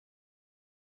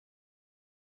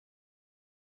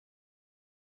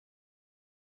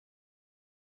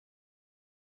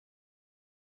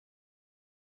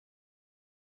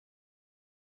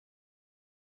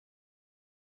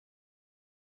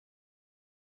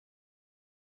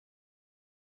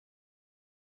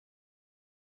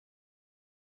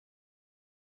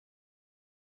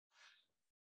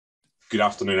Good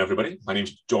afternoon, everybody. My name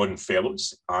is John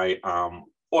Fellows. I am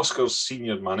OSCR's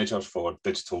Senior Manager for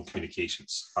Digital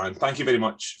Communications. And thank you very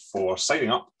much for signing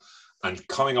up and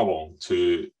coming along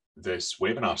to this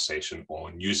webinar session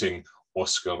on using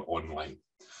OSCR Online.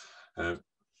 What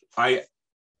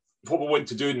we want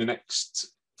to do in the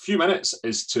next few minutes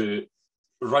is to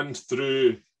run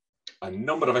through a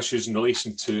number of issues in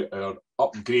relation to our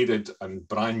upgraded and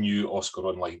brand new OSCR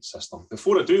Online system.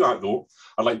 Before I do that though,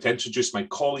 I'd like to introduce my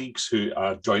colleagues who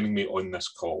are joining me on this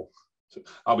call. So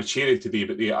I'll be chairing today,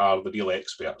 but they are the real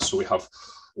experts. So we have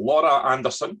Laura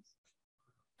Anderson,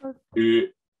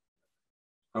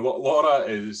 Laura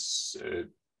is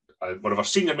one of our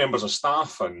senior members of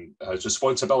staff and has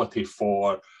responsibility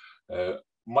for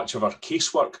much of our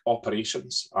casework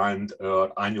operations and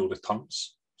our annual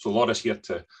returns. So Laura's here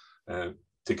to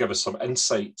give us some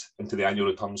insight into the annual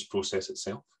returns process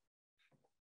itself.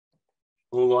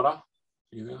 Hello, Laura. Are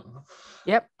you there?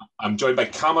 Yep. I'm joined by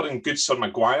Cameron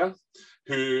Goodson-Maguire,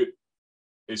 who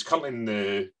is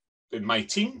currently in my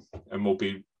team and will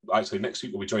be, actually next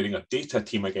week, will be joining our data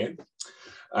team again,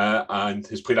 and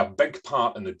has played a big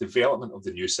part in the development of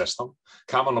the new system.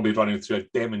 Cameron will be running through a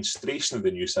demonstration of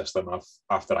the new system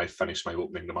after I finish my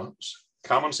opening remarks.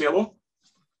 Cameron, say hello.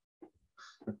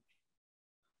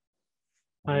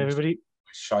 Hi, everybody.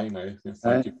 Shy now.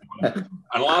 Thank you.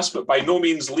 And last but by no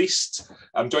means least,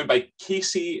 I'm joined by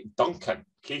Casey Duncan.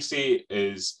 Casey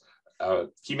is a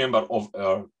key member of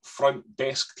our front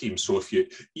desk team. So if you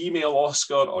email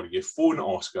OSCR or you phone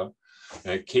OSCR,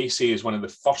 Casey is one of the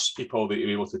first people that you're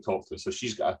able to talk to. So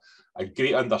she's got a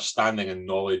great understanding and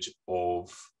knowledge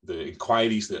of the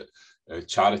inquiries that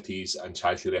charities and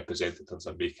charity representatives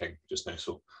are making just now.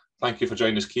 So thank you for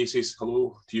joining us, Casey.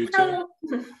 Hello to you too.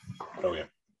 Brilliant.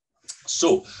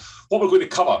 So what we're going to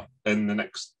cover in the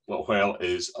next little while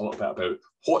is a little bit about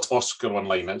what OSCR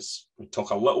Online is. We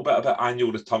talk a little bit about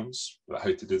annual returns, about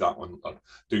how to do that one, or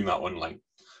doing that online,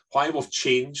 why we've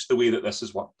changed the way that this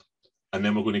has worked, and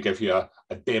then we're going to give you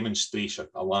a demonstration,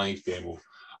 a live demo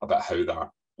about how that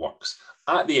works.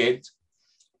 At the end,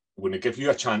 we're going to give you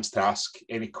a chance to ask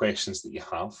any questions that you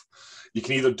have. You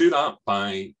can either do that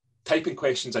by typing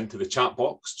questions into the chat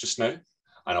box just now,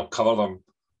 and I'll cover them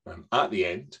at the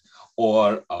end,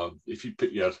 or if you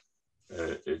put your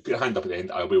hand up at the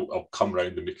end, I'll come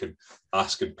round and we can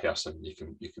ask in person. You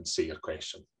can say your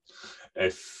question.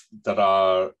 If there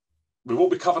are, we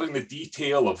won't be covering the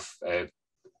detail of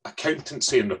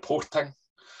accountancy and reporting.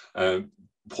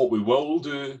 What we will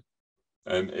do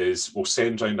is we'll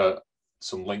send round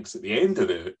some links at the end of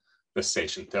this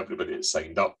session to everybody that's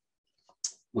signed up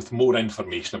with more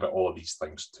information about all of these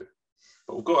things too.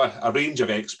 But we've got a range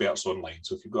of experts online,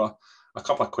 so if you've got a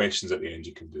couple of questions at the end,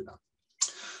 you can do that.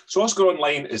 So OSCR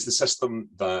Online is the system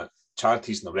that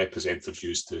charities and their representatives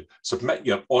use to submit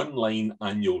your online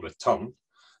annual return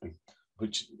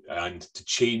and to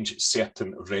change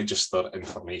certain register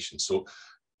information. So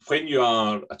when you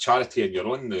are a charity and you're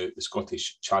on the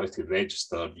Scottish Charity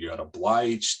Register, you are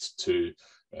obliged to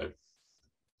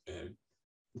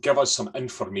give us some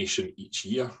information each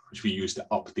year, which we use to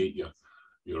update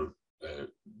your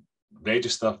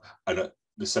register, and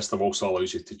the system also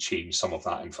allows you to change some of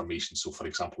that information. So, for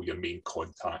example, your main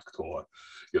contact or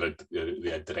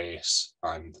the address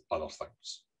and other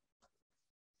things.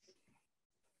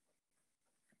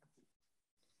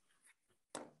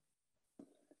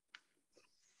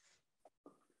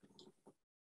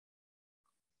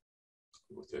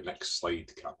 Go to the next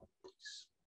slide, Cameron, please.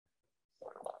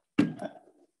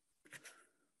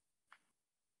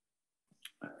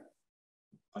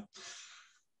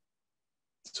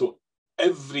 So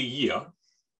every year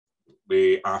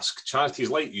we ask charities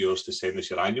like yours to send us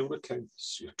your annual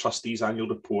accounts, your trustees' annual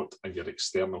report and your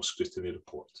external scrutiny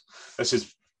report. This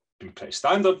has been pretty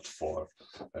standard for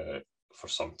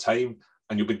some time,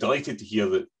 and you'll be delighted to hear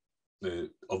that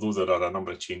although there are a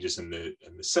number of changes in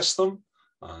the system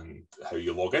and how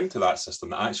you log into that system,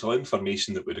 the actual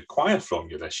information that we require from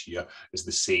you this year is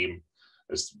the same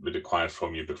as we required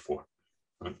from you before.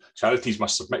 Charities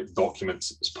must submit the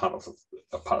documents as part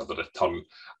of the return,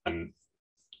 and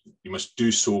you must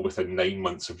do so within 9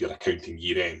 months of your accounting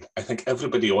year end. I think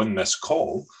everybody on this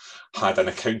call had an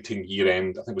accounting year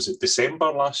end. I think was it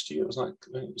December last year, wasn't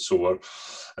it?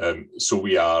 So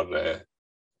we are we're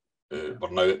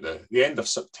now at the end of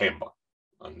September,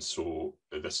 and so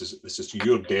this is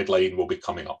your deadline will be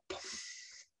coming up.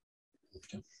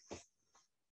 Okay.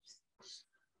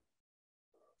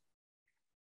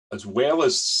 As well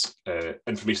as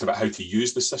information about how to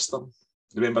use the system.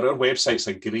 Remember, our website's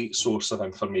a great source of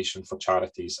information for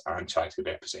charities and charity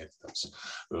representatives.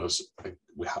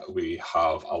 We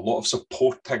have a lot of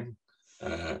supporting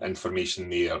information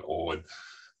there on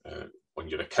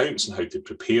your accounts and how to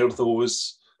prepare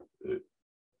those, the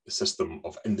system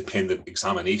of independent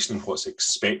examination and what's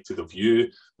expected of you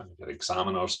and your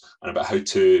examiners, and about how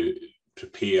to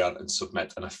prepare and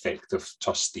submit an effective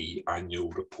trustee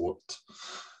annual report.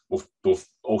 We've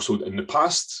also in the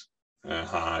past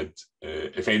had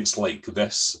events like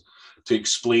this to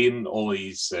explain all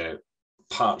these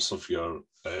parts of your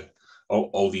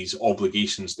all these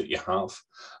obligations that you have.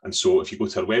 And so if you go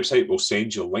to our website, we'll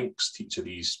send you links to each of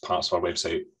these parts of our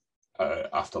website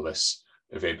after this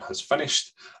event has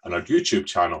finished. And our YouTube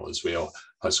channel as well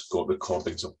has got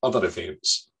recordings of other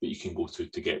events that you can go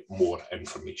to get more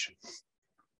information.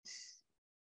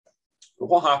 But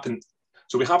what happened?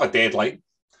 So we have a deadline.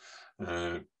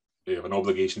 We have an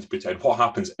obligation to put in. What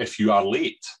happens if you are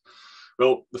late?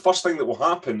 Well, the first thing that will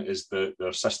happen is that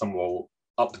the system will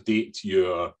update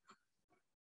your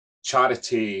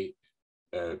charity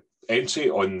entry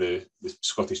on the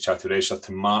Scottish Charity Register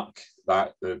to mark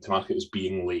it as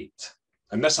being late.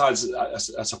 And this has,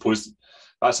 I suppose,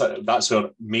 that's our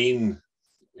main,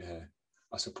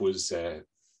 that's the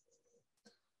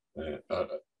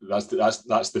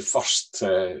first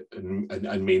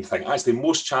and main thing. Actually,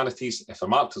 most charities, if they're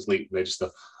marked as late register,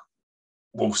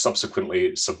 will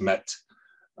subsequently submit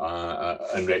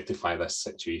and rectify this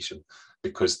situation,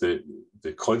 because the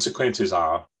consequences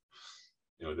are,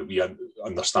 that we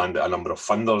understand that a number of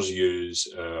funders use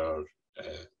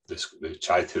the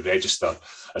charity register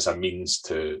as a means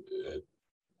to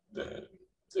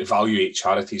evaluate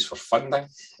charities for funding.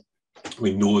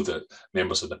 We know that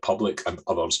members of the public and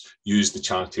others use the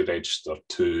charity register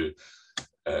to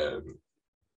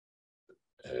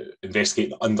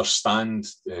investigate and understand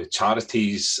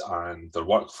charities and their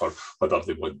work, for whether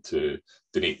they want to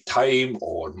donate time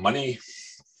or money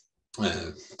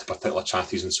to particular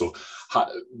charities. And so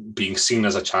being seen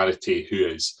as a charity who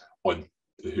is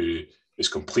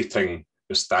completing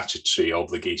the statutory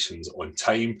obligations on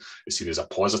time is seen as a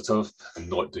positive, and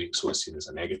not doing so is seen as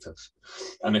a negative.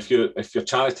 And if your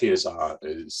charity is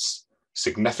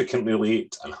significantly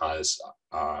late and has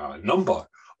a number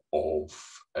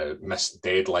of missed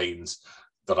deadlines,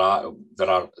 there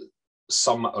are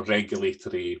some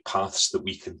regulatory paths that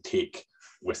we can take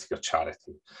with your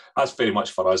charity. That's very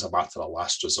much for us a matter of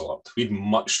last resort. We'd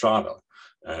much rather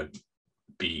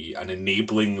be an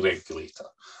enabling regulator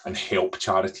and help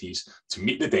charities to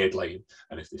meet the deadline,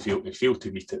 and if they fail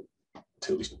to meet it,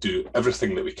 to at least do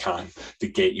everything that we can to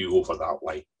get you over that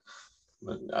line.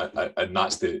 And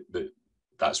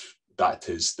that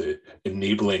is the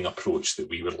enabling approach that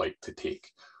we would like to take.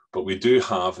 But we do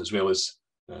have, as well as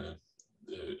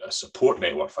a support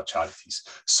network for charities,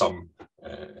 some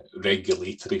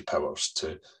regulatory powers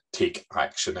to take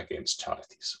action against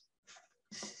charities.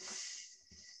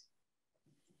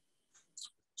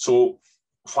 So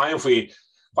why have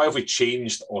we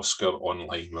changed OSCR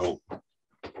Online? Well,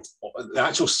 the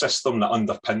actual system that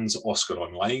underpins OSCR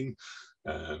Online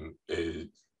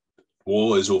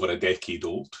is over a decade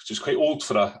old, which is quite old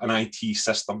for an IT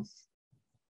system.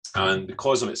 And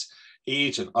because of its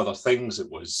age and other things, it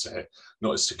was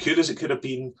not as secure as it could have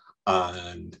been,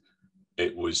 and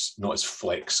it was not as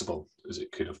flexible as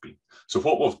it could have been. So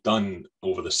what we've done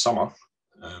over the summer,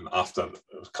 after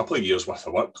a couple of years worth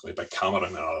of work led by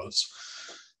Cameron and others,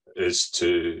 is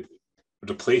to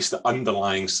replace the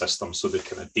underlying system, so the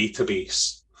kind of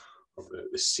database, or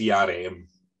the CRM,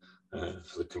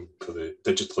 for the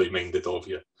digitally minded of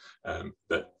you,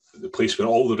 that the place where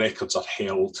all the records are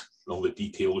held, all the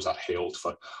details are held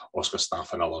for OSCR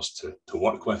staff and others to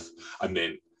work with, and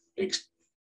then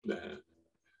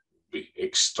we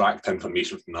extract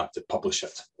information from that to publish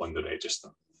it on the register.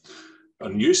 A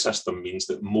new system means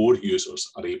that more users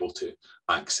are able to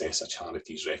access a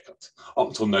charity's record. Up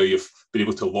until now, you've been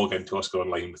able to log into OSCR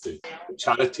Online with the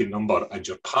charity number and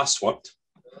your password,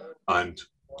 and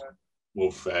we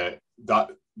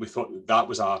thought that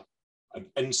was an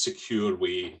insecure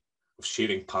way of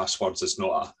sharing passwords. It's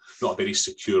not a very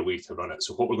secure way to run it.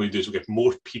 So what we're going to do is we'll give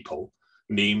more people,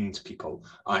 named people,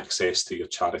 access to your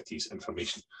charity's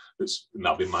information, and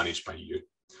that'll be managed by you.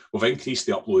 We've increased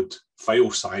the upload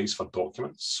file size for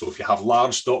documents. So if you have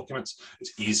large documents,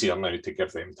 it's easier now to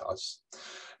give them to us.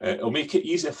 It'll make it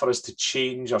easier for us to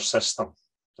change our system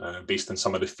based on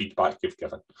some of the feedback you've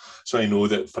given. So I know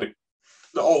that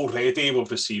already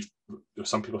we've received,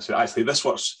 some people say, actually, this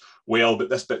works well, but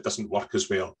this bit doesn't work as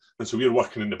well. And so we're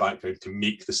working in the background to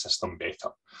make the system better.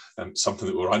 Something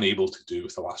that we were unable to do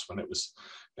with the last one. It was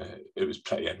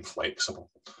pretty inflexible.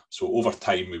 So over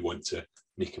time, we want to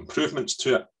make improvements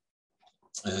to it.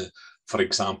 For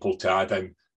example, to add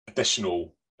in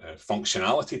additional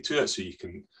functionality to it, so you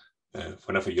can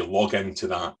whenever you log into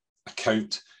that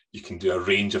account, you can do a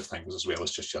range of things as well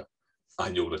as just your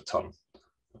annual return.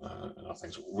 And other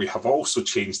things. We have also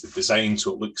changed the design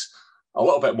so it looks a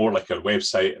little bit more like our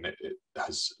website, and it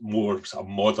has more sort of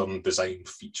modern design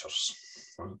features.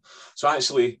 So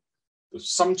actually,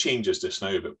 there's some changes just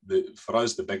now, but for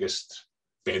us, the biggest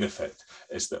benefit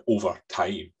is that over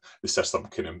time, the system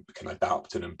can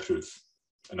adapt and improve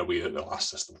in a way that the last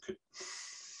system could.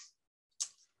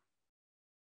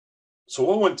 So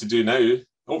what I want to do now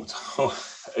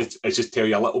is just tell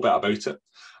you a little bit about it,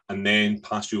 and then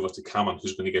pass you over to Cameron,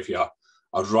 who's going to give you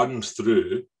a run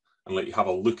through and let you have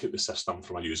a look at the system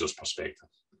from a user's perspective.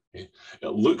 Okay? It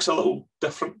looks a little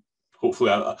different,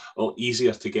 hopefully a little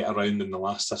easier to get around than the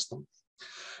last system.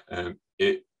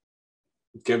 It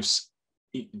gives,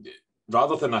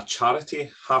 rather than a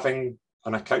charity having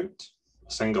an account,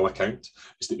 a single account,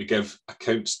 is that we give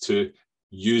accounts to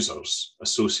users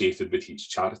associated with each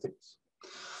charity.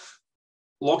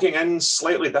 Logging in is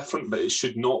slightly different, but it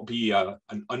should not be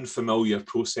an unfamiliar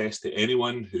process to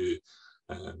anyone who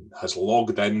has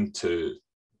logged in to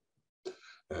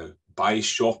buy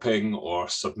shopping or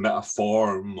submit a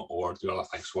form or do other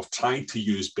things. So we're trying to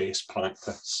use best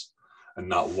practice in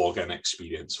that login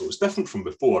experience. So it's different from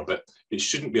before, but it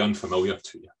shouldn't be unfamiliar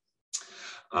to you.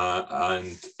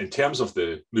 And in terms of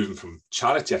the moving from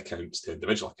charity accounts to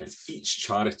individual accounts, each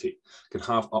charity can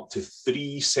have up to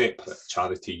 3 separate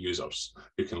charity users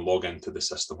who can log into the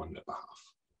system on their behalf.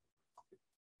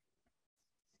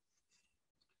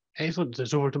 Excellent.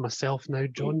 It's over to myself now,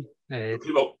 John. Okay,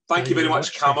 well, thank you very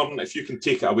much, Cameron. If you can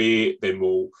take it away, then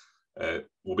we'll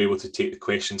be able to take the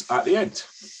questions at the end.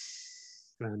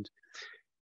 Grand.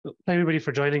 Well, thank everybody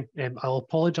for joining. I'll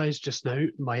apologise just now.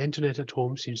 My internet at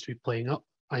home seems to be playing up.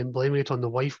 I'm blaming it on the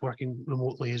wife working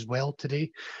remotely as well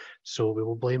today. So we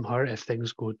will blame her if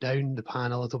things go down the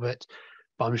pan a little bit,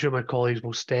 but I'm sure my colleagues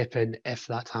will step in if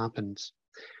that happens.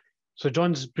 So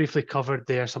John's briefly covered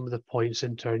there some of the points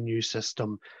into our new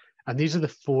system. And these are the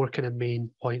 4 kind of main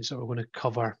points that we're going to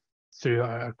cover through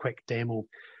our quick demo.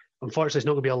 Unfortunately, it's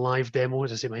not going to be a live demo.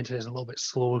 As I say, my internet is a little bit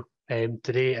slow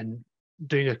today, and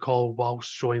doing a call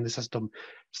whilst showing the system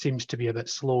seems to be a bit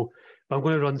slow. But I'm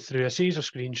going to run through a series of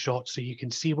screenshots so you can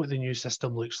see what the new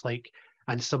system looks like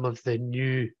and some of the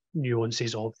new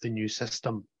nuances of the new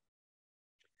system.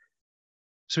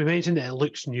 So we mentioned that it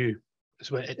looks new.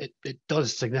 So it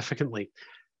does significantly.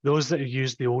 Those that have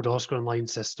used the old OSCR Online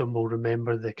system will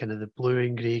remember the kind of the blue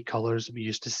and grey colours that we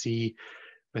used to see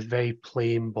with very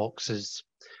plain boxes.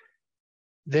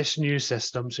 This new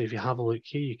system, so if you have a look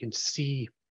here, you can see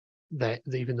that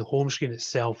even the home screen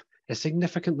itself is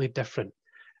significantly different.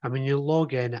 And when you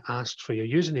log in, it asks for your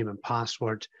username and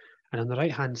password. And on the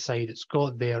right-hand side, it's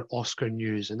got their OSCR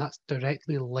News, and that's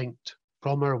directly linked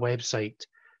from our website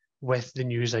with the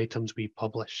news items we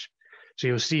publish. So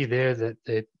you'll see there that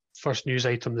the first news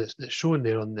item that's shown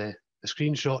there on the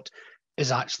screenshot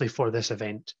is actually for this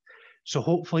event. So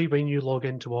hopefully when you log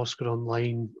into OSCR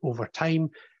Online over time,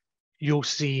 you'll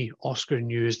see OSCR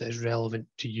News that is relevant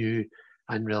to you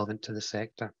and relevant to the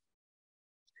sector.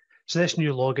 So this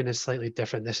new login is slightly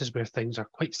different. This is where things are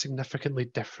quite significantly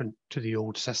different to the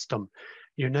old system.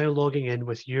 You're now logging in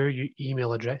with your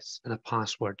email address and a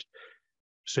password.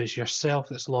 So it's yourself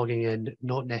that's logging in,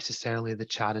 not necessarily the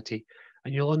charity.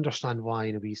 And you'll understand why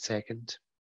in a wee second.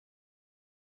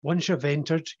 Once you've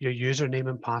entered your username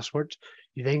and password,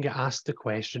 you then get asked the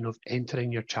question of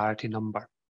entering your charity number.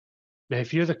 Now,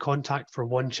 if you're the contact for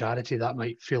one charity, that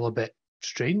might feel a bit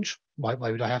strange. Why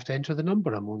would I have to enter the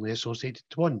number? I'm only associated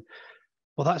to one.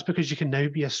 Well, that's because you can now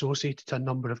be associated to a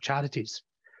number of charities.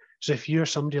 So if you're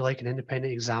somebody like an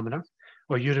independent examiner,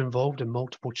 or you're involved in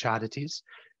multiple charities,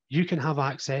 you can have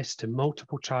access to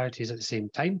multiple charities at the same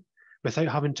time, without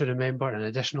having to remember an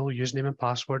additional username and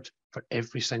password for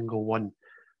every single one.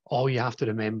 All you have to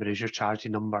remember is your charity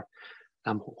number.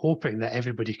 I'm hoping that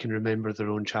everybody can remember their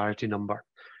own charity number.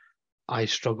 I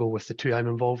struggle with the 2 I'm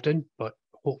involved in, but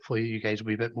hopefully you guys will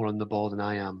be a bit more on the ball than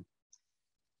I am.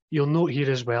 You'll note here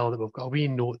as well that we've got a wee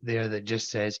note there that just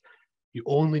says you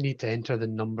only need to enter the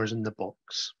numbers in the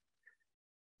box.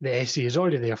 The SC is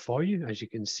already there for you, as you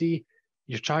can see.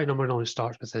 Your charity number only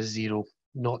starts with a 0,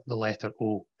 not the letter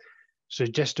O. So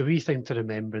just a wee thing to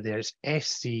remember there, it's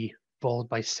SC followed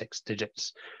by 6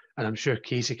 digits. And I'm sure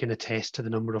Casey can attest to the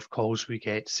number of calls we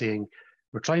get saying,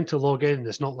 we're trying to log in,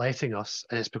 it's not letting us,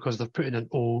 and it's because they're putting an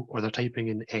O or they're typing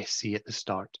in SC at the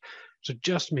start. So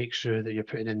just make sure that you're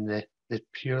putting in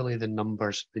purely the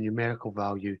numbers, the numerical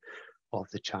value of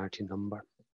the charity number.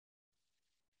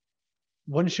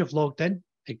 Once you've logged in,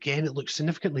 again, it looks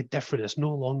significantly different. It's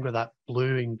no longer that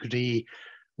blue and grey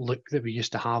look that we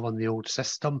used to have on the old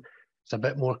system. It's a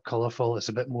bit more colourful, it's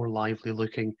a bit more lively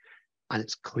looking, and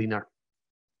it's cleaner.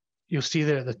 You'll see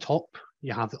there at the top,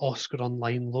 you have the OSCR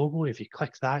Online logo. If you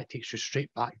click that, it takes you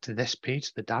straight back to this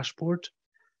page, the dashboard.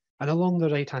 And along the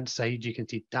right-hand side, you can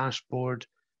see dashboard,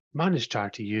 manage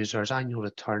charity users, annual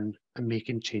return, and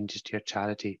making changes to your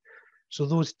charity. So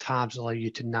those tabs allow you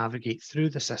to navigate through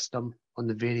the system on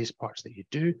the various parts that you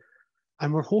do.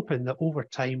 And we're hoping that over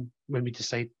time, when we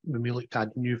look to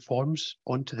add new forms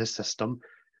onto the system,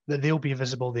 that they'll be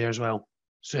visible there as well.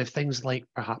 So if things like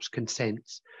perhaps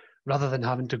consents, rather than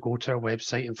having to go to our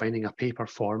website and finding a paper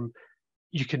form,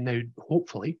 you can now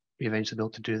hopefully be eventually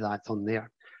able to do that on there.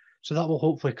 So that will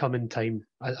hopefully come in time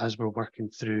as we're working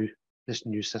through this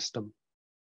new system.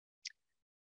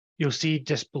 You'll see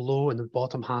just below in the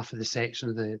bottom half of the section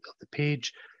of the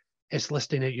page, it's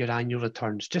listing out your annual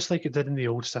returns. Just like it did in the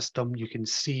old system, you can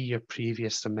see your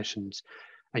previous submissions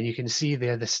and you can see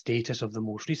there the status of the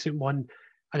most recent one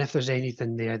and if there's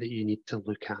anything there that you need to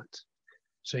look at.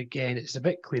 So again, it's a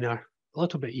bit cleaner, a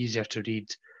little bit easier to read,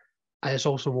 and it's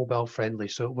also mobile friendly,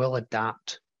 so it will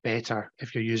adapt better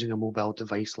if you're using a mobile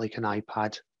device like an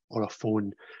iPad or a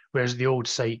phone, whereas the old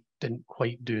site didn't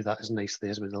quite do that as nicely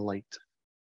as we'd have liked.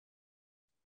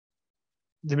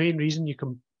 The main reason you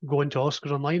can go into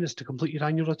OSCR Online is to complete your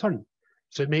annual return.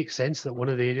 So it makes sense that one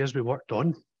of the areas we worked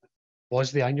on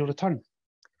was the annual return.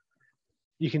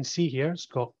 You can see here, it's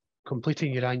got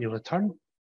completing your annual return.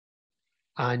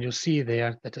 And you'll see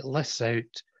there that it lists out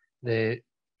the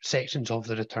sections of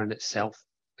the return itself.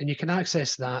 And you can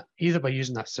access that either by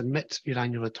using that submit your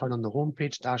annual return on the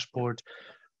homepage dashboard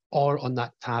or on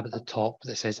that tab at the top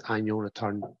that says annual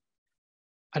return.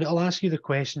 And it'll ask you the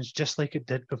questions just like it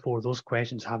did before. Those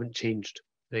questions haven't changed.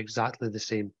 They're exactly the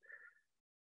same.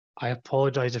 I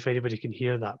apologize if anybody can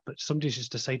hear that, but somebody's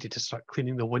just decided to start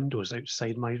cleaning the windows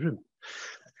outside my room.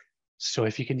 So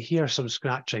if you can hear some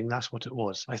scratching, that's what it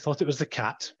was. I thought it was the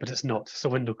cat, but it's not. It's a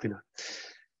window cleaner.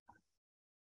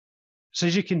 So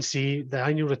as you can see, the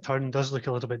annual return does look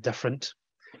a little bit different,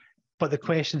 but the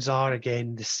questions are,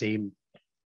 again, the same.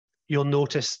 You'll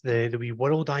notice the wee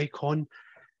world icon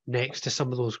next to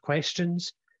some of those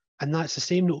questions, and that's the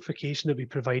same notification that we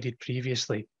provided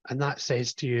previously, and that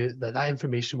says to you that that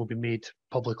information will be made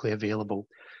publicly available.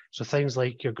 So things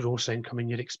like your gross income and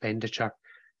your expenditure,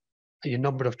 your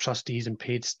number of trustees and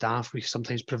paid staff, we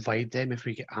sometimes provide them if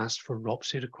we get asked for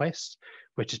ROPSI requests,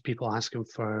 which is people asking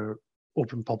for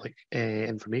open public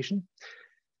information.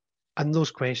 And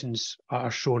those questions are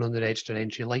shown on the register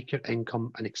entry, like your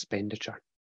income and expenditure.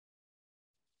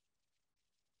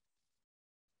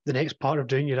 The next part of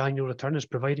doing your annual return is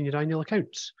providing your annual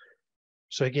accounts.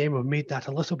 So again, we've made that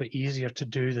a little bit easier to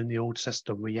do than the old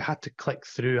system, where you had to click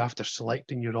through after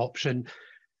selecting your option,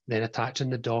 then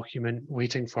attaching the document,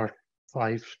 waiting for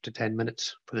 5 to 10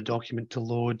 minutes for the document to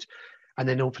load, and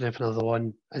then open up another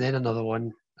one, and then another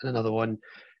one, and another one.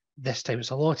 This time it's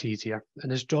a lot easier.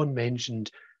 And as John mentioned,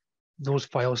 those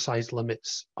file size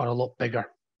limits are a lot bigger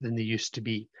than they used to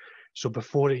be. So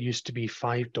before it used to be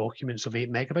 5 documents of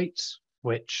 8 megabytes,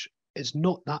 which is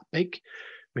not that big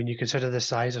when you consider the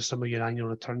size of some of your annual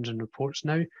returns and reports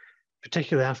now,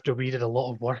 particularly after we did a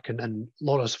lot of work and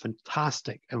Laura's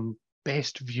fantastic and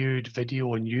best viewed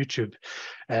video on YouTube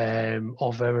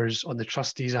of ours on the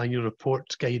trustees annual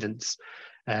report guidance,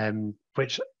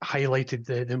 which highlighted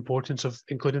the importance of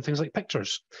including things like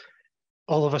pictures.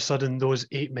 All of a sudden, those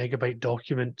 8 megabyte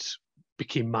documents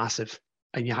became massive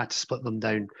and you had to split them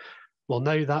down. Well,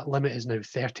 now that limit is now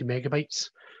 30 megabytes.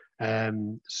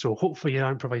 So hopefully you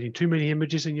aren't providing too many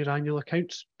images in your annual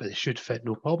accounts, but they should fit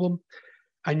no problem.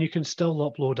 And you can still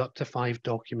upload up to 5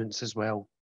 documents as well.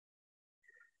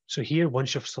 So here,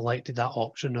 once you've selected that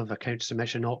option of account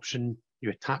submission option,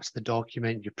 you attach the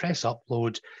document, you press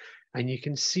upload, and you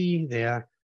can see there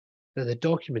that the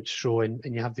document's showing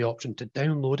and you have the option to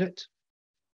download it.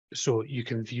 So you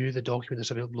can view the document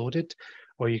that's uploaded,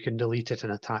 or you can delete it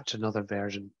and attach another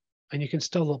version. And you can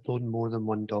still upload more than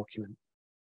one document.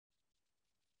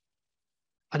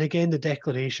 And again, the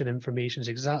declaration information is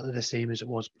exactly the same as it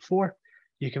was before.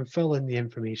 You can fill in the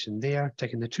information there,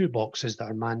 ticking the 2 boxes that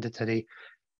are mandatory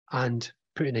and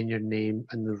putting in your name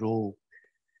and the role.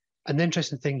 And the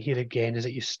interesting thing here again is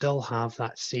that you still have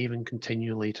that save and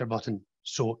continue later button.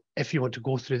 So if you want to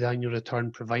go through the annual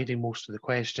return, providing most of the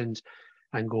questions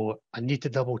and go, I need to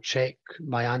double check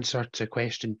my answer to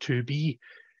question 2B,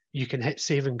 you can hit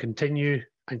save and continue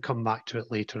and come back to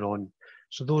it later on.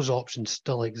 So those options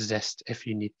still exist if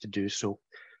you need to do so.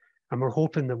 And we're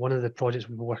hoping that one of the projects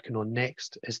we'll be working on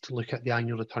next is to look at the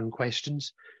annual return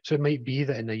questions. So it might be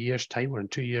that in a year's time or in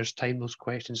 2 years' time, those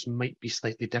questions might be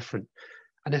slightly different.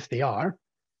 And if they are,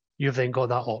 You've then got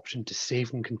that option to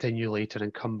save and continue later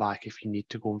and come back if you need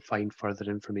to go and find further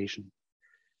information.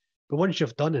 But once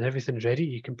you've done and everything's ready,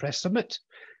 you can press submit.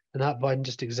 And that button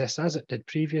just exists as it did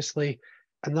previously,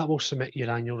 and that will submit your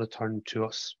annual return to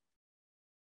us.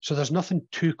 So there's nothing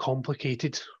too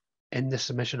complicated in the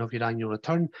submission of your annual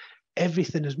return.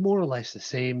 Everything is more or less the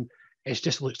same. It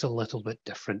just looks a little bit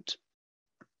different.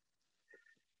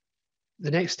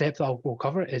 The next step that we'll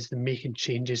cover is the making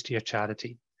changes to your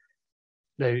charity.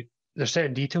 Now, there's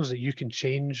certain details that you can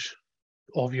change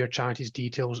of your charity's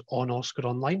details on OSCR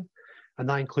Online, and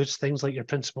that includes things like your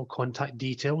principal contact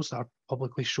details that are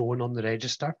publicly shown on the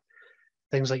register,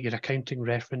 things like your accounting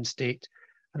reference date,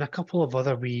 and a couple of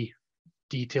other wee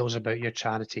details about your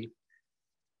charity.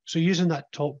 So using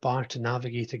that top bar to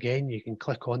navigate again, you can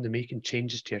click on the Making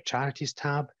Changes to Your Charities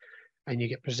tab, and you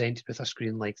get presented with a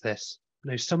screen like this.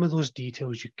 Now, some of those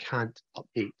details you can't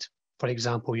update. For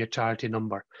example, your charity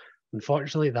number.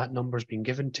 Unfortunately, that number's been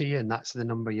given to you, and that's the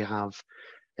number you have.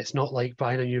 It's not like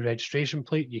buying a new registration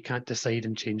plate. You can't decide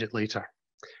and change it later,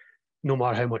 no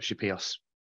matter how much you pay us.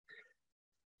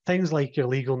 Things like your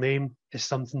legal name is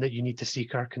something that you need to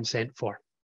seek our consent for.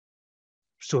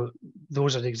 So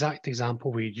those are the exact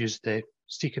example where you use the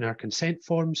seeking our consent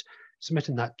forms,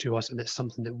 submitting that to us, and it's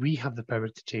something that we have the power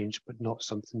to change, but not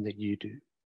something that you do.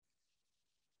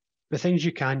 The things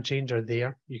you can change are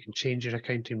there. You can change your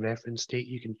accounting reference date.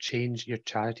 You can change your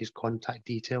charity's contact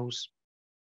details.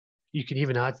 You can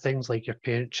even add things like your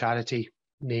parent charity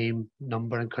name,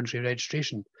 number, and country of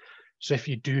registration. So if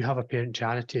you do have a parent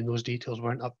charity and those details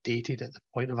weren't updated at the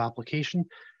point of application,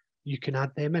 you can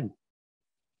add them in.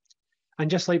 And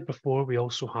just like before, we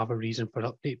also have a reason for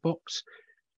update box.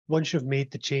 Once you've made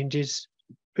the changes,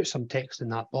 put some text in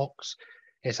that box.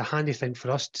 It's a handy thing for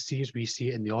us to see as we see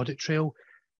it in the audit trail.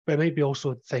 But it might be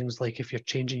also things like if you're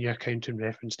changing your accounting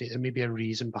reference date, there may be a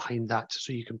reason behind that,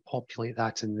 so you can populate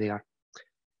that in there.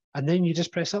 And then you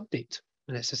just press update,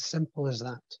 and it's as simple as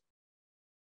that.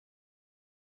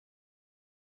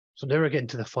 So now we're getting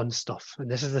to the fun stuff,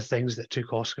 and this is the things that took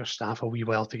OSCR staff a wee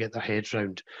while to get their heads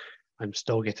around. I'm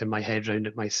still getting my head around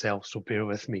it myself, so bear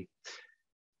with me.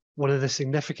 One of the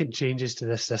significant changes to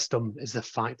this system is the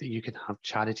fact that you can have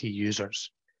charity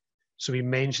users. So we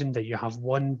mentioned that you have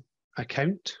one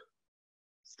account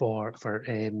for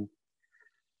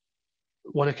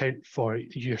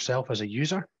yourself as a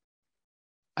user,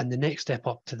 and the next step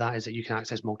up to that is that you can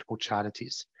access multiple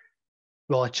charities.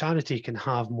 Well, a charity can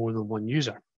have more than one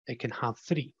user. It can have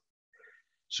 3.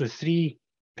 So 3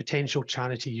 potential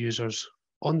charity users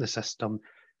on the system,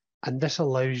 and this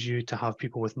allows you to have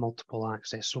people with multiple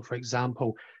access. So for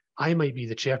example, I might be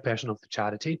the chairperson of the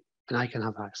charity and I can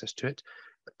have access to it.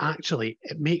 But actually,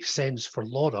 it makes sense for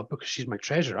Laura, because she's my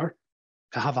treasurer,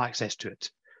 to have access to it,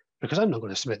 because I'm not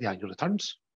going to submit the annual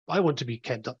returns. I want to be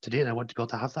kept up to date and I want to be able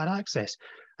to have that access.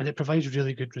 And it provides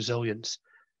really good resilience.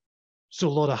 So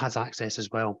Laura has access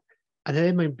as well. And then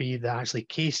it might be that actually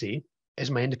Casey is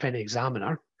my independent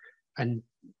examiner and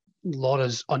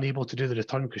Laura's unable to do the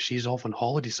return because she's off on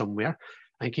holiday somewhere.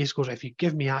 And Casey goes, if you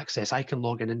give me access, I can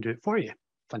log in and do it for you.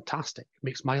 Fantastic. It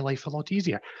makes my life a lot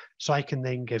easier. So I can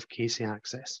then give Casey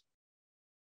access.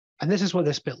 And this is what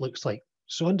this bit looks like.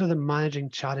 So under the Managing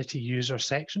Charity User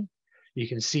section, you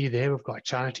can see there we've got a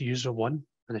Charity User 1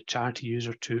 and a Charity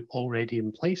User 2 already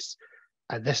in place.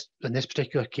 In this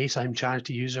particular case, I'm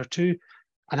Charity User 2,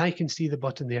 and I can see the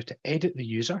button there to edit the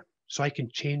user, so I can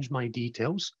change my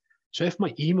details. So if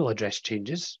my email address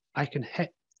changes, I can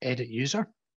hit Edit User,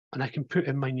 and I can put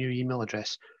in my new email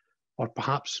address, or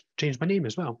perhaps change my name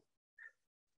as well.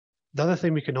 The other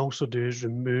thing we can also do is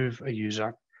remove a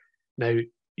user. Now,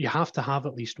 you have to have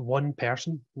at least one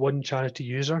person, one charity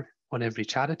user on every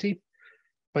charity.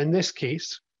 But in this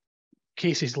case,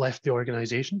 Casey's left the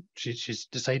organisation. She's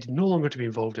decided no longer to be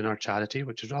involved in our charity,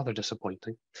 which is rather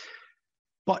disappointing.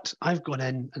 But I've gone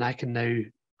in and I can now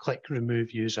click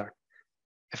Remove User.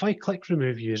 If I click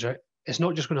Remove User, it's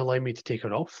not just going to allow me to take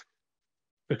her off,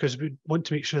 because we want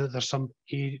to make sure that there's some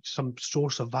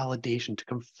source of validation to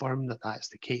confirm that that's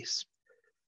the case.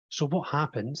 So what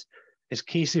happens is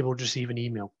Casey will receive an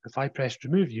email. If I press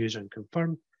Remove User and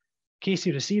confirm,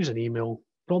 Casey receives an email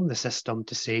from the system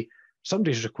to say,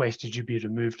 somebody's requested you be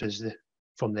removed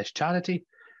from this charity,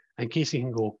 and Casey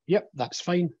can go, yep, that's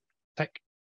fine, tick,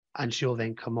 and she'll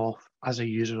then come off as a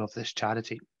user of this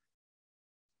charity.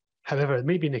 However, it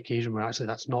may be an occasion where actually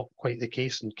that's not quite the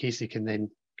case, and Casey can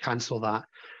then cancel that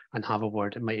and have a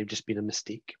word. It might have just been a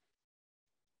mistake.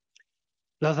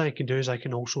 The other thing I can do is I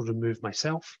can also remove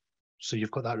myself. So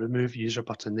you've got that Remove User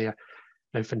button there.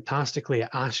 Now, fantastically, it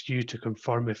asks you to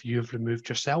confirm if you've removed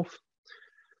yourself.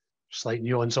 Slight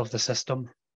nuance of the system,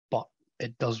 but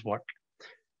it does work.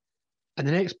 And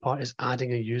the next part is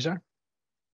adding a user.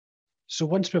 So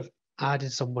once we've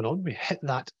added someone on, we hit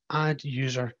that add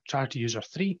user, charity user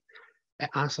 3, it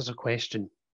asks us a question.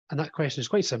 And that question is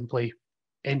quite simply,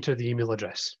 enter the email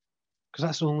address, because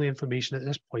that's the only information at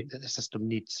this point that the system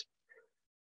needs.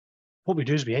 What we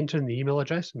do is we enter in the email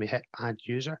address and we hit add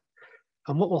user.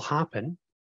 And what will happen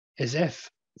is if,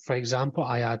 for example,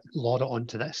 I add Laura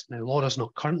onto this. Now, Laura's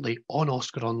not currently on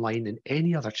OSCR Online in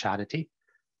any other charity.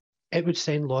 It would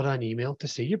send Laura an email to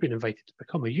say, you've been invited to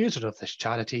become a user of this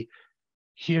charity.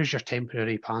 Here's your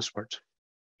temporary password,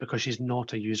 because she's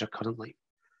not a user currently.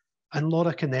 And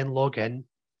Laura can then log in,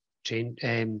 change,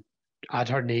 add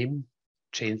her name,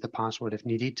 change the password if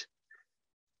needed.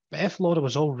 But if Laura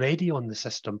was already on the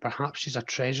system, perhaps she's a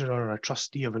treasurer or a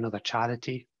trustee of another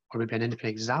charity, or maybe an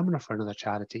independent examiner for another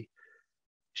charity,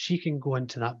 she can go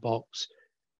into that box.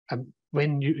 And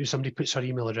when somebody puts her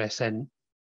email address in,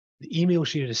 the email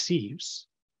she receives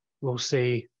will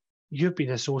say, you've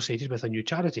been associated with a new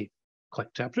charity.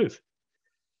 Click to approve.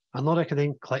 And Laura can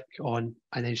then click on,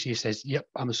 and then she says, yep,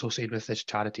 I'm associated with this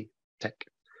charity, tick.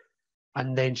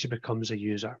 And then she becomes a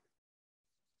user.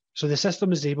 So the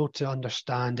system is able to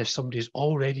understand if somebody's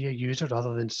already a user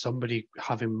rather than somebody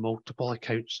having multiple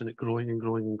accounts and it growing and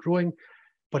growing and growing.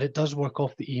 But it does work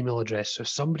off the email address. So if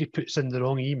somebody puts in the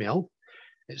wrong email,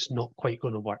 it's not quite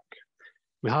going to work.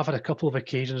 We have had a couple of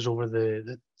occasions over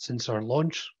since our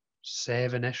launch,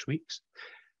 7-ish weeks,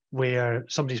 where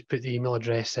somebody's put the email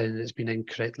address in and it's been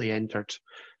incorrectly entered.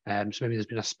 So maybe there's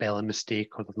been a spelling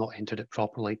mistake or they've not entered it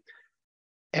properly.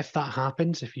 If that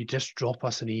happens, if you just drop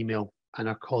us an email and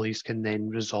our colleagues can then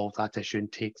resolve that issue and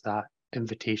take that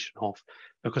invitation off,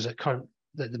 because at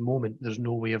the moment, there's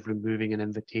no way of removing an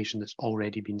invitation that's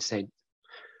already been sent.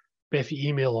 But if you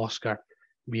email OSCR,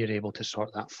 we are able to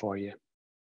sort that for you.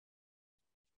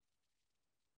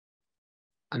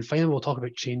 And finally, we'll talk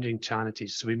about changing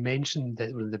charities. So we mentioned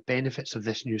that one of the benefits of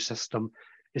this new system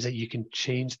is that you can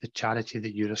change the charity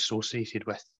that you're associated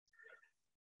with.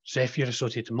 So if you're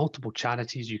associated to multiple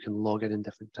charities, you can log in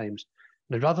different times.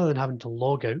 Now, rather than having to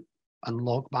log out and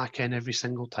log back in every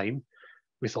single time,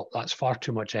 we thought that's far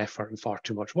too much effort and far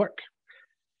too much work.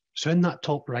 So in that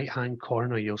top right-hand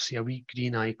corner, you'll see a wee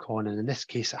green icon, and in this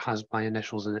case, it has my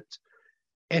initials in it.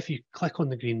 If you click on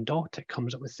the green dot, it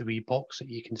comes up with the wee box that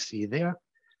you can see there,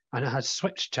 and it has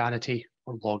switch charity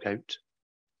or log out.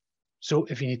 So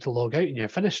if you need to log out and you're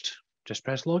finished, just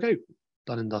press log out,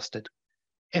 done and dusted.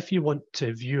 If you want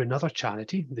to view another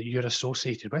charity that you're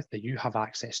associated with, that you have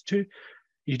access to,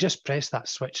 you just press that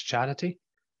switch charity,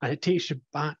 and it takes you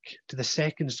back to the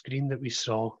second screen that we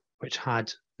saw, which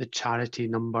had the charity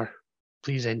number.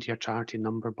 Please enter your charity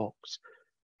number box.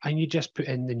 And you just put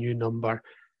in the new number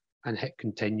and hit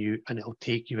continue, and it'll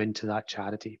take you into that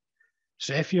charity.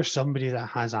 So if you're somebody that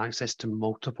has access to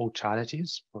multiple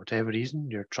charities, for whatever reason,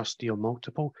 you're a trustee of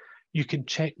multiple, you can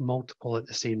check multiple at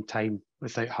the same time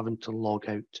without having to log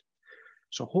out.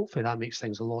 So hopefully that makes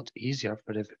things a lot easier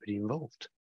for everybody involved.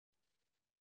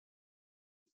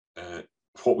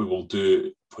 What we will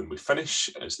do when we finish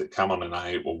is that Cameron and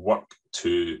I will work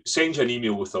to send you an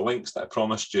email with the links that I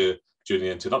promised you during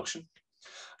the introduction,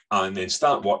 and then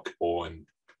start work on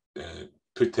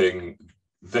putting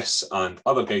this and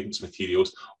other guidance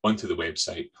materials onto the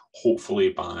website, hopefully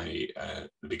by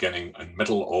the beginning and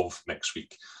middle of next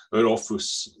week. Our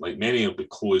office, like many, will be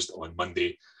closed on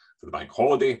Monday for the bank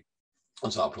holiday,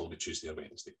 and so that'll probably be Tuesday or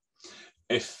Wednesday.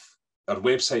 If our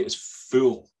website is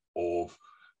full of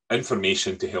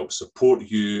information to help support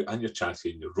you and your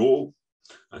charity in your role,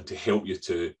 and to help you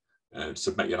to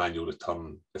submit your annual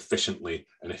return efficiently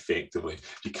and effectively.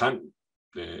 You can't,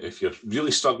 if you're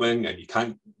really struggling and you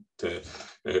can't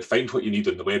find what you need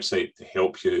on the website to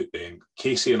help you, then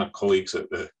Casey and our colleagues at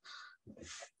the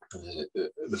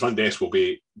front desk will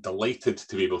be delighted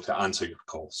to be able to answer your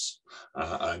calls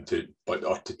or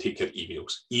to take your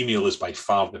emails. Email is by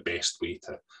far the best way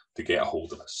to get a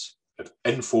hold of us at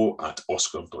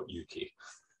info@oscar.uk,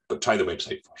 but try the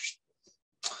website first.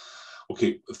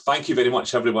 Okay, thank you very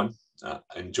much, everyone.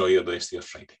 Enjoy the rest of your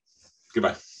Friday.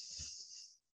 Goodbye.